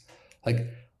disease. Like,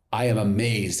 I am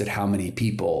amazed at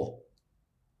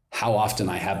how often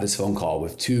I have this phone call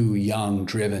with 2 young,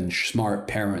 driven, smart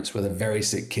parents with a very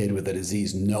sick kid with a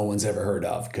disease no one's ever heard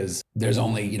of, because there's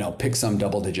only, pick some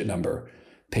double-digit number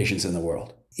patients in the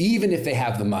world. Even if they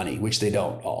have the money, which they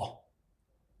don't all,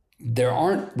 there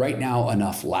aren't right now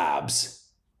enough labs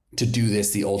to do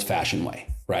this the old-fashioned way,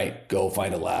 right? Go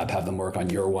find a lab, have them work on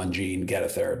your one gene, get a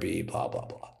therapy, blah, blah,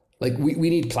 blah. Like, we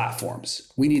need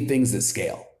platforms. We need things that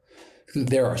scale.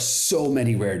 There are so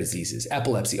many rare diseases,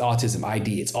 epilepsy, autism,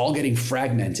 ID. It's all getting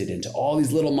fragmented into all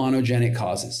these little monogenic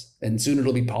causes, and soon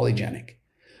it'll be polygenic.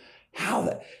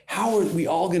 How are we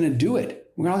all going to do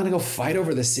it? We're all going to go fight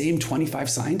over the same 25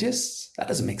 scientists? That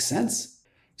doesn't make sense.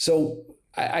 So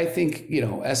I think,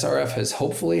 SRF has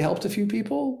hopefully helped a few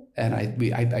people. And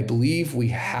I believe we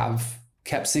have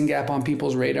kept SYNGAP on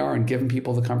people's radar and given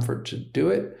people the comfort to do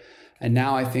it. And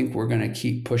now I think we're going to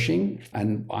keep pushing.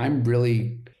 And I'm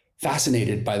really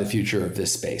fascinated by the future of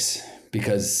this space,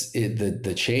 because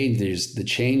the change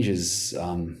is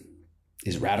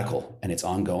radical and it's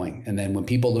ongoing. And then when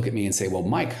people look at me and say, well,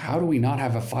 Mike, how do we not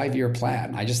have a 5-year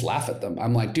plan? I just laugh at them.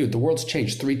 I'm like, dude, the world's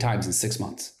changed 3 times in 6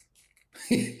 months.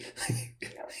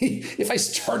 If I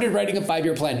started writing a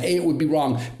 5-year plan, A, it would be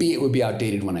wrong. B, it would be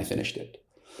outdated when I finished it.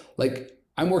 Like,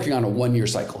 I'm working on a 1-year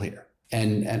cycle here.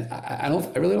 And I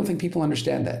really don't think people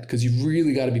understand that, because you've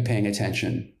really got to be paying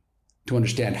attention to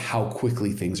understand how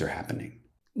quickly things are happening.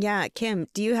 Yeah. Kim,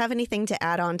 do you have anything to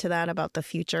add on to that about the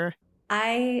future?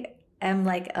 I am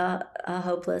like a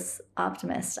hopeless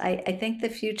optimist. I think the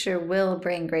future will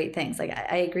bring great things. Like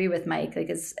I agree with Mike. Like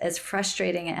as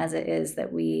frustrating as it is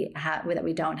that we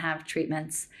don't have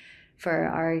treatments for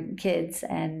our kids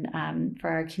and for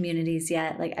our communities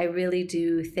yet, like I really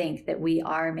do think that we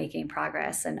are making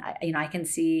progress. And I can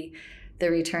see the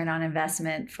return on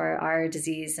investment for our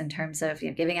disease in terms of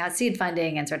giving out seed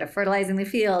funding and sort of fertilizing the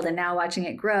field, and now watching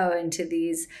it grow into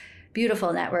these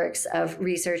beautiful networks of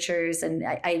researchers. And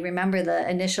I remember the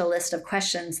initial list of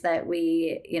questions that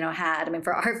we, had. I mean,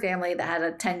 for our family that had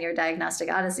a 10-year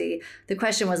diagnostic odyssey, the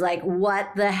question was like, what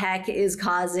the heck is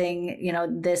causing,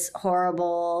 this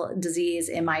horrible disease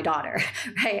in my daughter,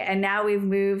 right? And now we've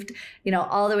moved,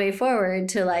 all the way forward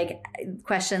to like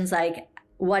questions like,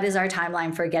 what is our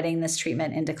timeline for getting this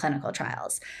treatment into clinical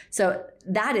trials? So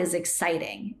that is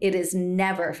exciting. It is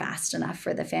never fast enough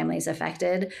for the families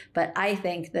affected, but I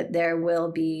think that there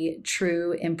will be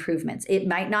true improvements. It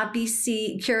might not be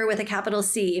cure with a capital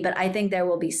C, but I think there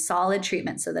will be solid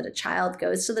treatment so that a child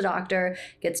goes to the doctor,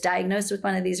 gets diagnosed with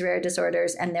one of these rare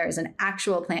disorders, and there is an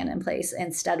actual plan in place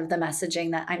instead of the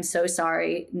messaging that I'm so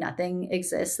sorry, nothing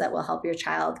exists that will help your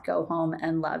child. Go home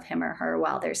and love him or her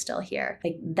while they're still here.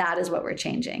 Like that is what we're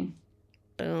changing.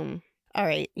 Boom. All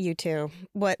right, you two.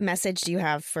 What message do you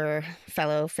have for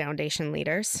fellow foundation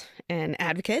leaders and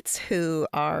advocates who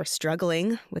are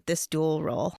struggling with this dual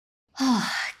role?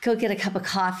 Go get a cup of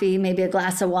coffee, maybe a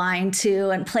glass of wine too,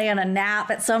 and plan a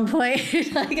nap at some point.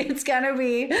 Like it's going to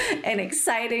be an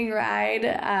exciting ride.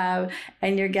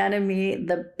 And you're going to meet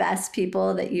the best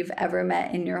people that you've ever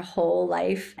met in your whole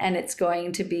life. And it's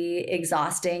going to be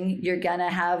exhausting. You're going to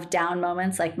have down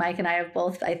moments like Mike and I have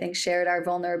both, I think, shared our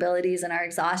vulnerabilities and our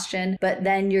exhaustion. But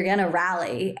then you're going to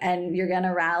rally, and you're going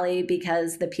to rally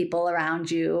because the people around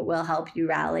you will help you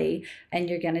rally, and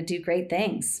you're going to do great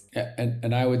things. Yeah,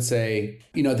 and I would say,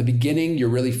 at the beginning, you're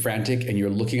really frantic and you're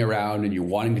looking around and you're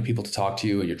wanting the people to talk to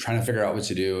you and you're trying to figure out what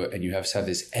to do. And you have to have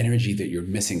this energy that you're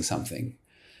missing something.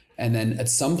 And then at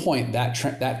some point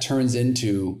that turns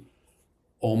into,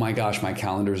 oh my gosh, my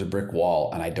calendar is a brick wall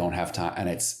and I don't have time. And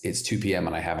it's 2 p.m.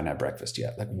 and I haven't had breakfast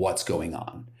yet. Like what's going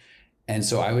on? And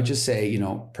so I would just say,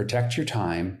 protect your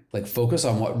time, like focus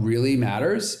on what really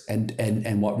matters.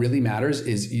 And what really matters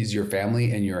is your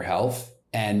family and your health.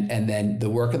 And then the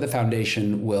work of the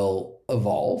foundation will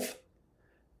evolve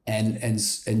and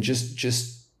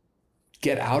just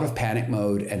get out of panic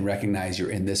mode and recognize you're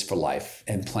in this for life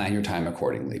and plan your time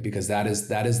accordingly, because that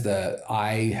is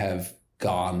I have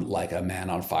gone like a man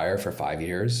on fire for 5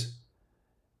 years.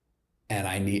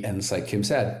 And it's like Kim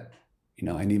said,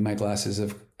 I need my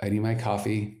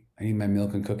coffee. I need my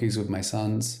milk and cookies with my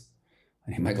sons.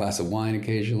 I need my glass of wine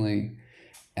occasionally.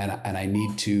 And I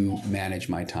need to manage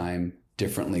my time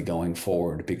differently going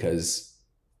forward, because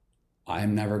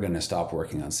I'm never going to stop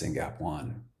working on SYNGAP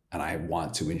 1. And I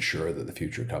want to ensure that the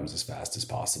future comes as fast as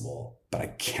possible. But I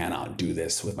cannot do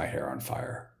this with my hair on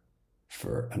fire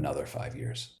for another 5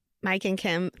 years. Mike and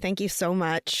Kim, thank you so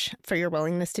much for your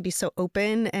willingness to be so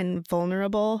open and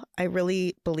vulnerable. I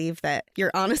really believe that your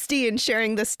honesty in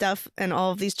sharing this stuff and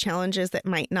all of these challenges that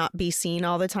might not be seen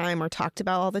all the time or talked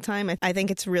about all the time, I think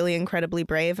it's really incredibly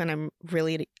brave, and I'm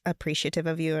really appreciative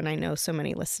of you. And I know so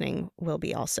many listening will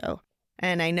be also.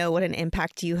 And I know what an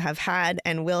impact you have had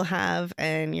and will have,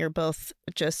 and you're both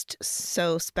just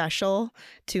so special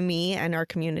to me and our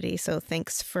community. So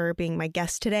thanks for being my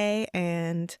guest today,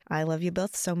 and I love you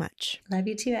both so much. Love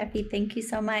you too, Effie. Thank you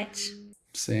so much.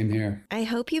 Same here. I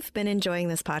hope you've been enjoying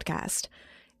this podcast.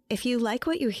 If you like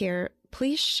what you hear,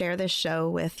 please share this show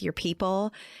with your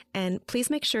people, and please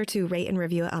make sure to rate and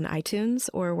review it on iTunes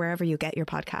or wherever you get your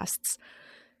podcasts.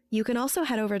 You can also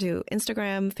head over to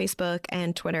Instagram, Facebook,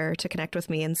 and Twitter to connect with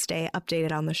me and stay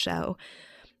updated on the show.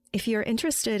 If you're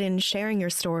interested in sharing your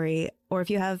story, or if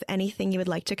you have anything you would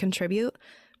like to contribute,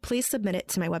 please submit it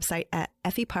to my website at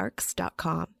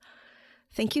effieparks.com.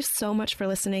 Thank you so much for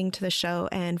listening to the show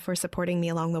and for supporting me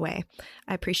along the way.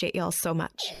 I appreciate y'all so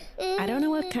much. I don't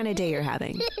know what kind of day you're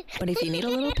having, but if you need a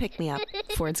little pick-me-up,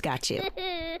 Ford's got you.